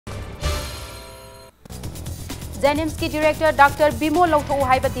Jennings की Director Dr. Bimo Lotho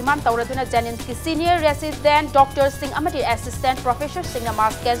हाइबा demand तौरदुना Jennings की Senior Resident Doctor Singh amadi Assistant Professor Singh na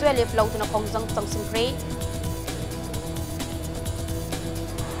Mass Casual Leave Lotuna Khongjang Tangsingrei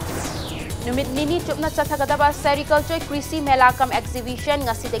Numit nini chupna chathagadaba Sericulture Krisi Mela Kam Exhibition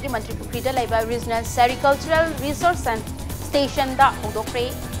ngasidagi Manipuri da laiba Regional Sericultural Resource Station da hodokre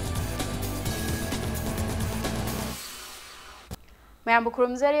Mayam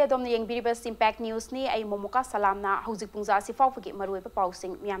bukurumzari adom na yengbiriba Impact News ni ay momoka salamna hauzik pungza si fawfagi maruiba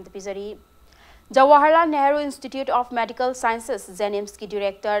pausing miyam dapizari Jawaharlal Nehru Institute of Medical Sciences Jennings की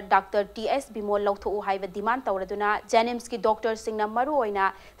Director Dr. T.S. Bimo Lotho हाइबा demand तौरदुना Jennings की Doctor सिंगना मरु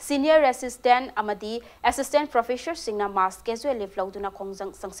ओइना Senior Resident amadi Assistant Professor सिंगना Mass Casual Leave लौदुना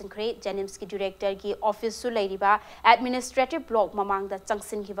खोंजंग संगसिनख्रे Jennings की Director की Office सु लैरिबा Administrative Block ममांगदा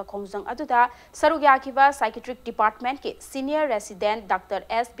चंगसिनखिबा खोंजंग अदुदा सरुग्याखिबा Psychiatric Department के Senior Resident Dr.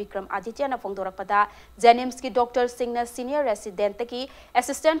 S. Bikram Aditya na फोंदोरकपदा Jennings की Doctor सिंगना Senior Resident Taqi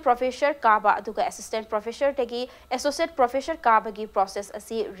Assistant Professor Kaaba अदुगा Assistant Professor tagi Associate Professor kabagi process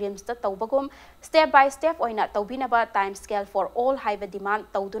asi RIMS ta taubagum step by step oina taubinaba time scale for all haiba demand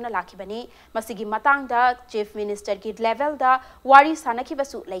tauduna lakhibani masigi matang da Chief Minister ki level da wari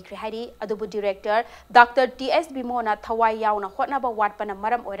sanakibasu laikri hari adubu Director Dr. T.S. Bimo na thawai yauna hotnaba watpana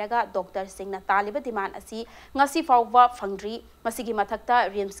maram oiraga Dr. Singh na taliba demand asi ngasi fawwa fangri masigi mathakta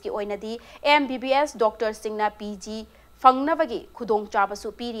RIMS ki oina di MBBS Dr. Singh na PG Fangnavagi khudong chaba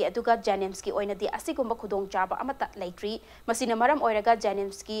su piri aduga Jennings ki oina di asigumba khudong chaba amata laitri masina maram oiraga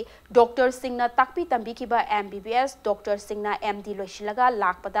Jennings ki Dr. Singh na takpi tambi kiba MBBS Dr. Singh na MD loishilaga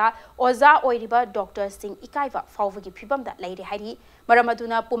lakpada oza oiriba Dr. Singh ikaiva fawvagi phibam da lairi hari maram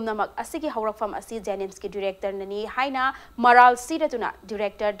aduna pumnamak asigi haurakfam asi Jennings ki Director nani haina maral siratuna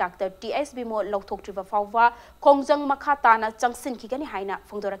Director Dr. T.S. Bimo lauthoktriba fawwa khongjang makha tana changsin kigani haina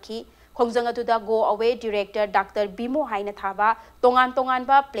phongdorakhi Khongjang aduda Go Away Director Dr. Bimo haina thaba tongan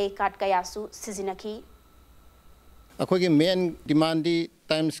ba play card kayasu sizinaki Akogi main demand di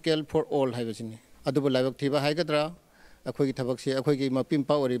time scale for all haibasini adubu laibak thiba haigadra akogi thabak se akogi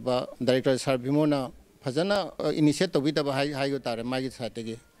mapimpa oriba Director Sir Bimo na phajana initiate tobida ba haigo tare magi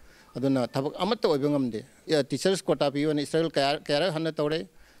satege aduna thabak amatta oibngamde teachers quota bi on Israel kaya hanna tore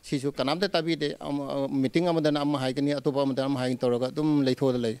sisu kanamda tabide meeting amadan am haigani atoba amadan am haigin toraga dum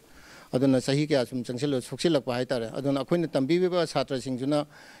leitho lei aduna sahi kya sum changsil suksilakpa haitare aduna akhoi na tambiba chhatra singjuna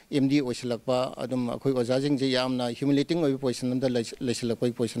MD oisilakpa adum akhoi oja jing je yamna humiliating oi position amda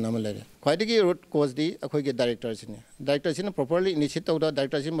leisilakpa position am lere khwaidagi root cause di akhoi ge director sin properly initiate tawda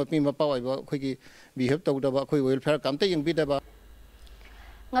director sin mapi mapa oiba akhoi gi behave tawda ba akhoi welfare kamta yengbi da ba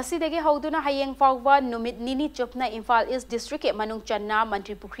Ngasidagi hauduna hayeng fawwa numit nini chupna Imphal East District ke manung channa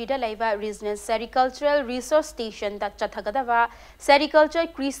Manipuri da laiba Regional Sericultural Resource Station da chathagadava Sericulture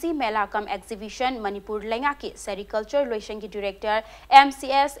Krisi Mela Kam Exhibition Manipur lenga ki Sericulture Loishan ki Director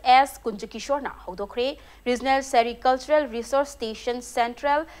MCS S Kunjukishore na haudokre Regional Sericultural Resource Station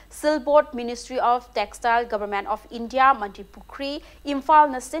Central Silboard Ministry of Textile Government of India Manipuri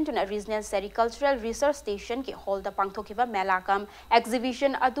Imphal na sentuna Regional Sericultural Resource Station ki hall da pangthokiba Mela Kam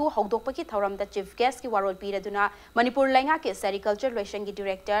Exhibition adu hogdokpaki thoramda chief guest ki warol piraduna Manipur lenga ke Sericulture Loishan ki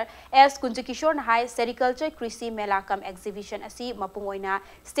Director S Kunjukishore na hai Sericulture Krisi Mela Kam Exhibition asi mapungoina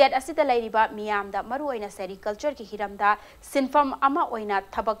state asida lairiba miyamda maruoina Sericulture ki hiramda sinfam ama oina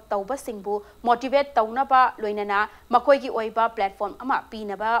thabak tauba singbu motivate taunaba loinana makoi ki oiba platform ama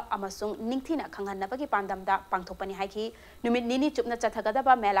pinaba amasung ningthina khanghanaba ki pandamda pangthopani haiki numit nini chupna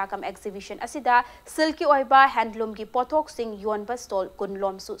chathagadaba Mela Kam Exhibition asida silki oiba handloom ki pothok sing yonba stall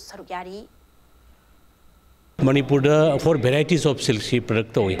kunlo Sarugyari Manipur da for varieties of silk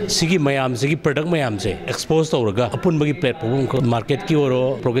product toy sigi mayam sigi product mayam se expose tawraga apun bagi platform ko market ki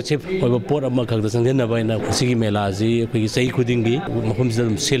oro progressive oiba pot ama khagda sangden na baina sigi mela ji phi sei khuding gi mahum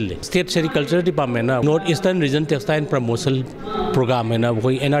jadum sil state sericulture department na north eastern region textile promotion program na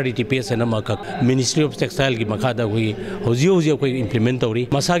koi NRDTPS na makak ministry of textile gi makha da koi hoji koi implement tawri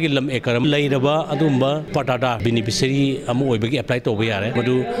masa gi lam ekaram lairaba adumba patata beneficiary amu oibagi apply to yare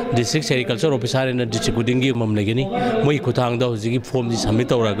madu district sericulture officer na district khuding gi legani moi khutang da hoji form di submit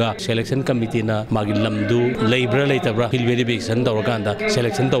tawraga selection committee na magi lamdu leibra leitabra field verification tawraganda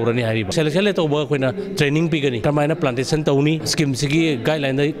selection tawrani hariba selection le tawba koina training pigani kamaina plantation tawni scheme sigi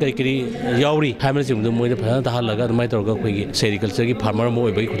guideline da kai kiri yauri hamel sing du moi da phana ta halaga mai tawraga koi sericulture gi farmer mo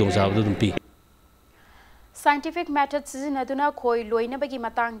oibai khudong sa dum pi Scientific methods sizinaduna khoi loinabagi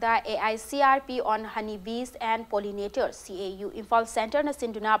matangda AICRP on honeybees and pollinators CAU Imphal Center na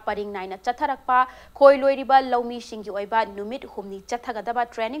sinduna paring naina chatharakpa khoi loiriba laumi shingi oiba numit humni chathagadaba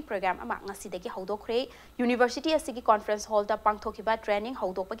training program ama ngasidagi haudokre University asigi conference hall da pangthokiba training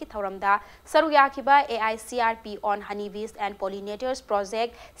haudokpagi thauramda saruyakiba AICRP on honeybees and pollinators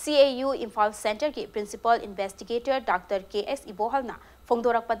project CAU Imphal Center ki principal investigator Dr. KS Ibohalna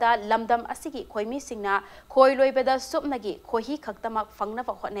Fongdorakpada lamdam asigi khoimi singna khoi loibeda supnagi khohi khaktamak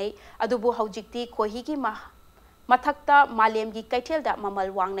fangnaba hotnai adubu haujikti khohi gi mathakta malemgi kaithelda mamal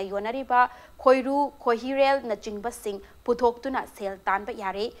wangna yonariba khoiru khohirel na chingba sing puthokutuna sel tanba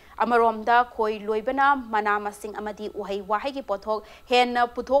yare amaromda khoi loibana manama sing amadi uhai wahai gi pothok henna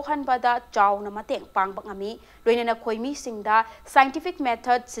puthokhanbada chawna mateng pangbangami loinena khoimi singda scientific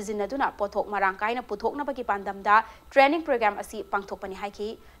method sizinaduna pothok marangkaina puthokna bagi pandamda training program asi pangthokpani haiki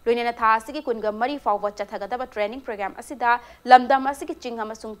loinena tha asigi kunga mari fawwa chathagadaba training program asida lamdam asigi ching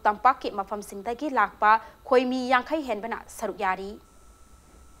amasung tampak ki mafam singdagi lakpa khoimi yangkhai henbana saruk yari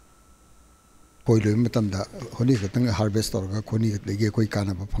Koilo matamda honi katang harvest torga khoni lege koi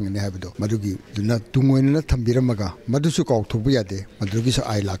kana ba phangne habdo madugi duna tungoina thambiramaga madusu kaw thobu yade madugi sa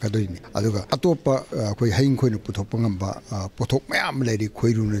ai laka doini aduga atopa koi haing khoina puthok ngamba pothok mayam leiri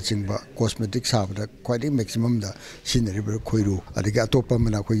khoiru na chingba cosmetic sabda kwadi maximum da sinari ber khoiru adigi atopa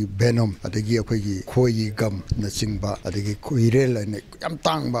mana koi venom adigi koi gi khoi gam na chingba adigi khoirel na yam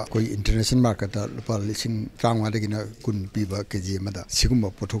tangba koi international market da lupa lising trangwa dagi na kun piba kg mada sigumba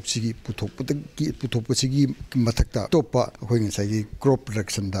pothok sigi puthok putak पुथोपसिगी मथक्ता तोपा अखोइ ngasai crop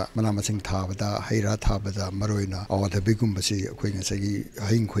production da mana masing thabada haira thabada maroina awada bigumbasi अखोइ ngasai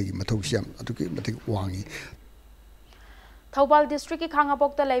haing khoi mathausiam atuki matik wangi Thobal District ki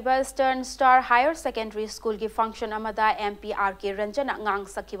Khangabokta Laiba Eastern Star Higher Secondary School ki function amada MPRK Ranjana ngang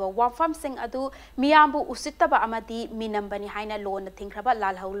sakiba wafam sing adu miyambu usittaba amadi minambani haina loan thingraba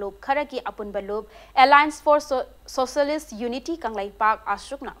lalhau lob kharagi apunba lob Alliance for Socialist Unity Kanglai Park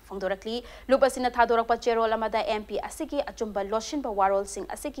Ashukna Fongdorakli lob asina thadorakpa cherol amada MP asigi achumba loshin ba warol sing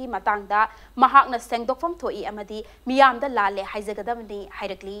asigi matangda mahakna sengdokfam thoi amadi miyamda lale haijagadamni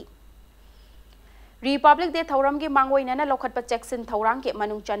hairakli Republic Day Thauram ki mangwai nana lokhat pa Jackson Thaurang ke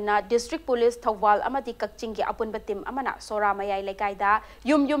manung channa District Police Thawal amadi Kakching ki apun batim amana Sora Mayai Lekaida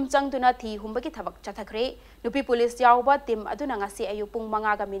yum changduna thi humbagi thabak chathakre nupi police yawba tim aduna ngasi ayu pung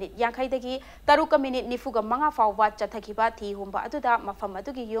 5 minute yankhai dagi 3 minute nifuga 5 fawwa chathakiba thi humba aduda mafam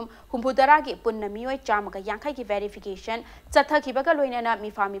adugi yum humbudara gi punna mioi chamaga yankhai ki verification chathakiba ga loinana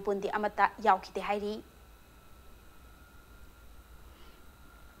mifami pundi amata yawkhite hairi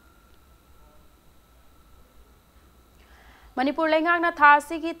Manipur lengang na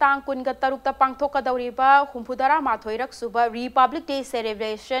thasi ki tang kunga tarukta pangthok kadawriba humpudara mathoirak suba Republic Day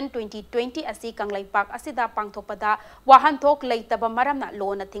Celebration 2020 asi Kanglai Park asida pangthokpada wahanthok leitaba maramna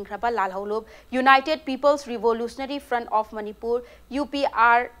lona thingraba lalhaulub United People's Revolutionary Front of Manipur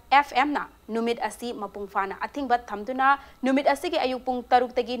UPRFM na numit asi mapungfana athingba thamduna numit asi ki ayuk pung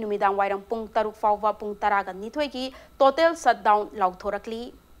taruk tagi numidang wairang pung taruk fawwa pung taraga nithoi ki total shutdown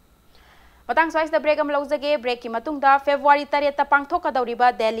lauthorakli Matang Swice the break am lauzage break ki matungda February 3 ta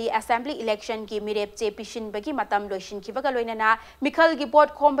pangthokadawriba Delhi Assembly election ki mirep che pishin bagi matam loishin ki baga loinana mikhal gi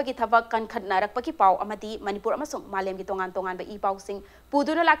bot khom bagi thabak kan khatnarak paki pau amadi Manipur amasung malem gi tongan ba I pau sing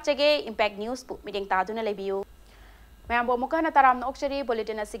puduna lakchage Impact News pu meeting taduna lebiu mayam bo mukana taram na oksari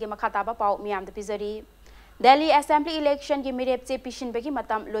bulletin asige makhata ba pau miyam de pizari Delhi Assembly election ki mirep che pishin bagi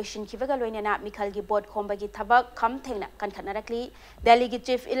matam loishin ki baga loinana mikhal gi bot khom bagi thabak kham thengna kan khatnarakli Delhi ki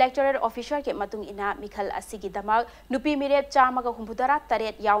Chief Electoral Officer ke matung ina mikhal asigi damak nupi mirep chamaga humpudara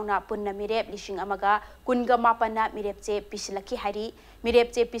taret yauna punna mirep lishing amaga kunga mapana mirep che pisilaki hari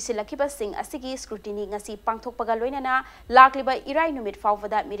mirep che pisilaki basing asigi scrutiny ngasi pangthokpaga loinana lakliba irai numit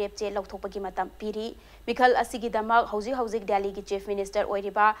fawada mirep che lauthokpagi matam piri mikhal asigi damak hauji Delhi ki Chief Minister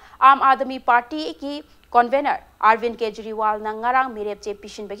oiriba Aam Admi Party ki Convener Arvind Kejriwal na ngarang mirep che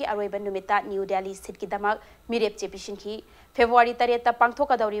pishin bagi aroiba numita New Delhi sthit ki damak mirep che pishin ki February 3 ta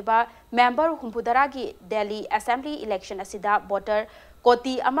pangthokadawriba member humpudara gi Delhi Assembly election asida voter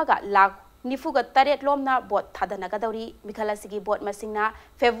koti amaga lakh nifuga taret lomna bot thadanagadawri mikhala sigi bot masingna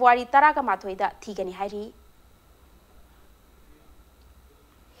February 10 ka mathoida thigani hairi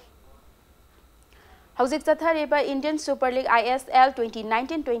Hauzik chathariba Indian Super League ISL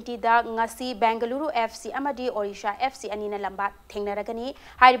 2019-20 da ngasi Bengaluru FC amadi Odisha FC anina lamba thengnaragani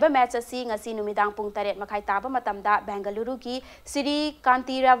hariba match asi ngasi numidang pung 8 makhai taba matamda Bengaluru ki Sri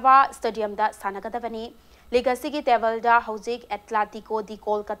Kantirava Stadium da sanagadavani legacy की table दा हौजिक एटलाटिको दी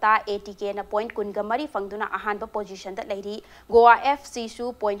Kolkata ATK ना point कुनगमरी फंगदुना अहानबा position दा लेरी Goa FC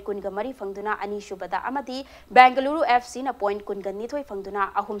सु point कुनगमरी फंगदुना अनीसुबदा अमदी Bengaluru FC ना point कुनगनिथोय फंगदुना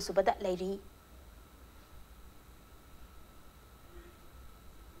अहुमसुबदा लेरी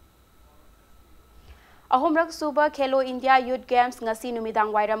अहोमरक सुबह खेलो India youth games ngasi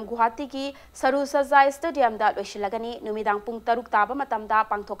नुमिदांग वायरम Guwahati की सरू सजाई स्टेडियम दा लोइशिलगनी नुमिदांग पुंग तरुक ताबा मतमदा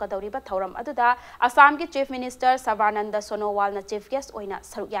पांगथोकदौरिबा थौरम अदुदा असम की चीफ मिनिस्टर सर्बानंद सोनोवाल ना चीफ गेस्ट ओइना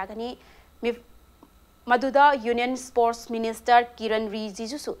सरुक यागनी मधुदा यूनियन स्पोर्ट्स मिनिस्टर किरण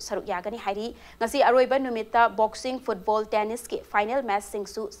रिजिजुसु सरुक यागनी हाइरी ngasi अरोइबा नुमिता बॉक्सिंग फुटबॉल टेनिस के final match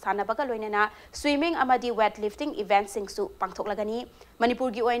सिंगसु सानबगा लोइनना swimming अमदी weight lifting event सिंगसु पांगथोकलगनी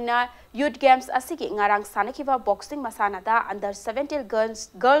Manipur की ओइना youth games असिगी ngarang सानखिबा boxing मसानादा under 17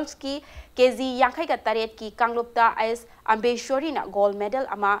 girls की केजी यांखैगा तरेट की कांगलुपता एस अंबेश्वरी ना गोल्ड मेडल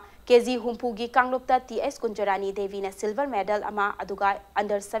अमा केजी हुम्पू की कांगलुपता TS कुंजरानी देवी ना सिल्वर मेडल अमा अदुगा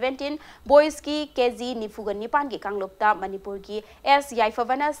अंडर 17 बॉयज की केजी निफुगन निपान की कांगलुपता मणिपुर की S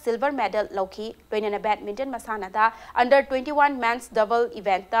याइफवना silver medal लौखी लोइना badminton मसानादा under 21 men's double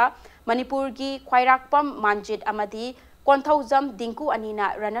इवेंटा Manipur की ख्वाइराकपम मानजित अमदी Konthoujam दिंकू अनीना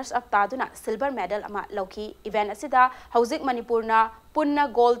runners up तादुना silver medal अमा लौखी event असिदा हौजिक मणिपुरना पुन्ना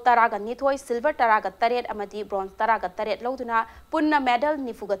gold तरागा निथोय silver तरागा तरेट अमदी bronze तरागा तरेट लौदुना पुन्ना medal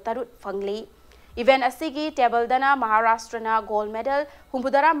निफुगा तरुत फंगली event असिगी टेबलदना महाराष्ट्रना gold medal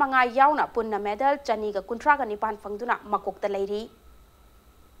हुंबुदरा मंगा यावना पुन्ना मेडल चनीगा कुंट्रागा निपान फंगदुना मकोकता लेरी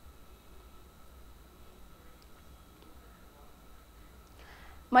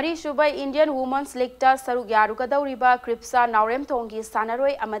मरी सुबह इंडियन वुमेन्स लीग ता सरुक यारुकदौरिबा क्रिप्सा नावरेम थोंगी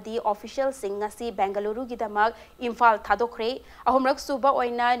सानरोय अमदी ऑफिशियल सिंगसी बेंगलुरु गिदमक इम्फाल थादोखरे अहुमरक सुबह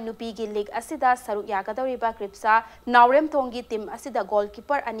ओइना नुपी की लीग असिदा सरुक यागदौरिबा क्रिप्सा नावरेम थोंगी टीम असिदा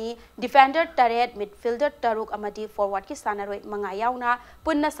गोलकीपर अनि डिफेंडर तरेट मिडफील्डर तरुक अमदी फॉरवर्ड की सानरोय मंगा यावना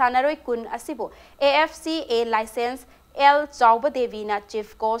पुन्ना सानरोय कुन असिबो AFC A licence L Chauba Devina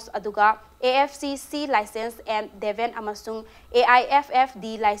Chief Coach Aduga AFCC License M Deven Amasung AIFF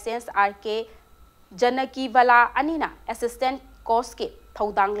D License RK Janakivala Anina Assistant Coach ke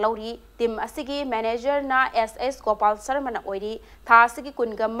Thaudang Lauri Tim Asigi Manager na SS Gopal Sharma na oiri tha asigi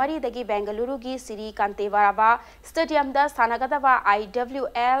kungam mari dagi Bengaluru gi Siri Kantevaraba Stadium da Sanagadava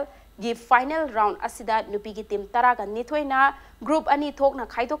IWL gi final round asida nupi gi team taraga nithoina group ani thokna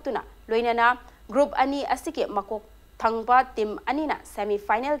khaidok loinana group ani asigi makok थंगबा team अनीना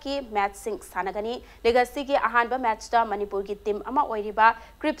semifinal की match सिंग सानगनी legacy की अहानबा match दा मणिपुर की team अमा ओइरिबा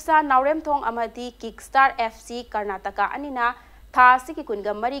क्रिप्सा नावरेम थोंग अमदी किकस्टार FC Karnataka अनीना थासी की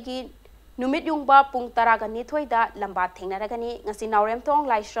कुनगा मरी की नुमित युंगबा पुंग तरागा निथोइदा लंबा थेंगनारगनी ngasi नावरेम थोंग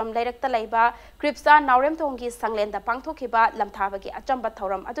Laishram लेरक्ता लैबा क्रिप्सा नावरेम थोंग की संगलेंदा पांगथोखिबा लमथाबगी अचंबा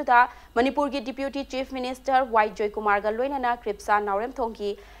थौरम अदुदा मणिपुर की deputy chief minister Y Joy Kumar गा लोइनाना क्रिप्सा नावरेम थोंग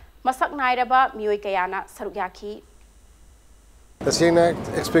की मसक नायरबा मियोय कयाना सरुक याखी तसेंना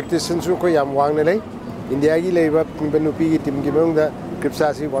एक्सपेक्टेशंस को याम वांगने ले इंडिया की लेबा नुपी की टीम की मनुंग दा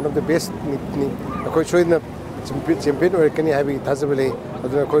क्रिप्सा सी वन ऑफ द बेस्ट नि अखोय सोइना चैंपियन और कनी हाबी थाजबले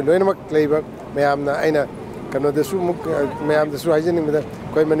अदुना कोई लोइनमक लेबा मयामना आइना कनो दसु मुक मयाम दसु हाइजनिंग में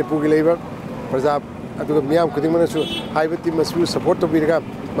कोई मणिपुर की लेबा प्रजा अदुगा मियाम खुदिंग मनसु हाइबा टीम मसु सपोर्ट तो बिरगा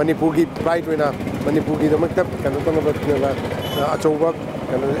मणिपुर की प्राइड होइना मणिपुर की दमकता कनो तनबा अचौबा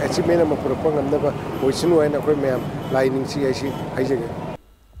achievement ama purapang amnaba oisinu aina koi ma'am lining si aisi haijage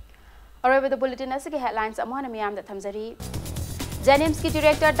Alright, with the bulletin asigi headlines amhana miyam da thamjari Jenims ki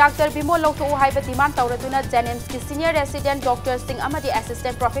director Dr. Bimol Lotho haiba demand tawraduna Jenims ki senior resident Dr. Singh amadi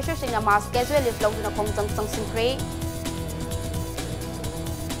assistant professor Singh na mass casual leave lawduna khongjang sangsingkre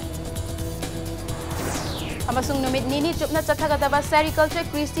अमसुंग नुमित निनी चुपना चथागदबा sericulture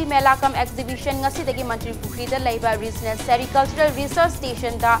कृषि मेला कम exhibition ngasi dagi मंत्री पुखरी दा लैबा regional सेरिकल्चरल research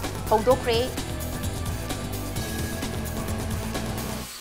station दा हौदोखरे